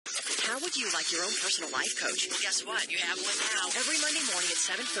How would you like your own personal life coach? Well, guess what? You have one now. Every Monday morning at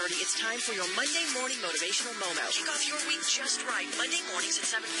 7:30, it's time for your Monday morning motivational moment. Kick off your week just right. Monday mornings at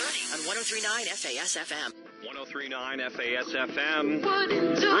 7:30 on 103.9 FAS-FM. 103.9 FAS-FM.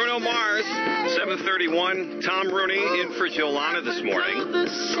 Bruno Mars, 7:31. Tom Rooney in for Jolana this morning.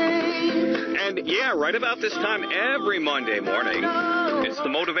 And yeah, right about this time every Monday morning, it's the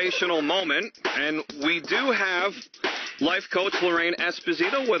motivational moment. And we do have life coach Lorraine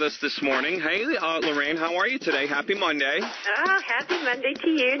Esposito with us this morning. Hey, Lorraine, how are you today? Happy Monday. Oh, happy Monday to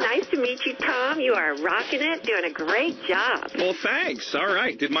you. Nice to meet you, Tom. You are rocking it, doing a great job. Well, thanks. All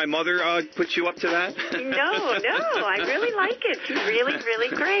right. Did my mother put you up to that? No, I really like it. She's really, really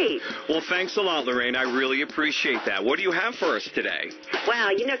great. Well, thanks a lot, Lorraine. I really appreciate that. What do you have for us today?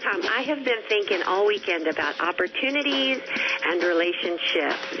 Well, you know, Tom, I have been thinking all weekend about opportunities and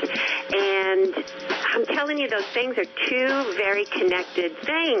relationships. And I'm telling you, those things are two very connected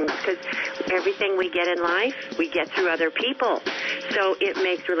things because everything we get in life, we get through other people. So it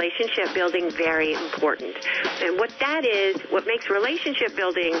makes relationship building very important. And what that is, what makes relationship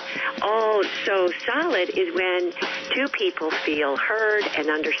building so solid is when two people feel heard and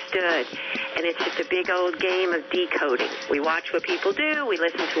understood. And it's just a big old game of decoding. We watch what people do, we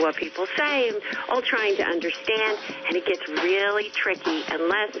listen to what people say, all trying to understand, and it gets really tricky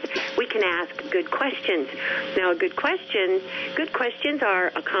unless we can ask good questions. Now, good questions are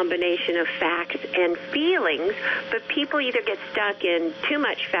a combination of facts and feelings, but people either get stuck in too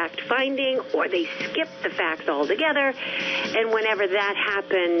much fact-finding or they skip the facts altogether, and whenever that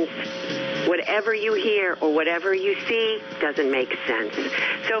happens, whatever you hear or whatever you see doesn't make sense.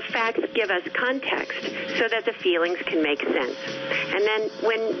 So facts give us context so that the feelings can make sense. And then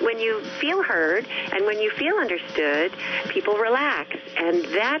when you feel heard and when you feel understood, people relax. And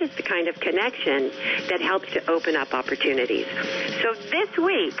that is the kind of connection that helps to open up opportunities. So this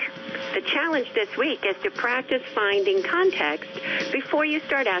week, the challenge this week is to practice finding context before you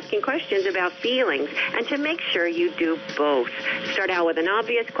start asking questions about feelings and to make sure you do both. Start out with an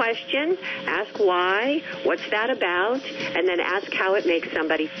obvious question, ask why, what's that about, and then ask how it makes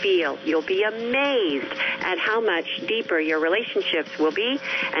somebody feel. You'll be amazed at how much deeper your relationships will be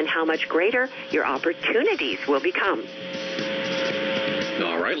and how much greater your opportunities will become.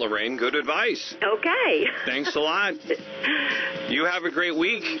 All right, Lorraine, good advice. Okay. Thanks a lot. You have a great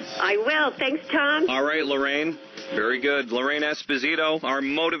week. I will. Thanks, Tom. All right, Lorraine. Very good. Lorraine Esposito, our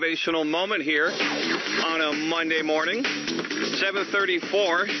motivational moment here on a Monday morning,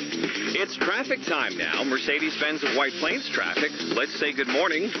 7:34. It's traffic time now. Mercedes-Benz of White Plains traffic. Let's say good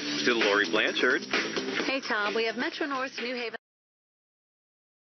morning to Lori Blanchard. Hey, Tom. We have Metro North New Haven.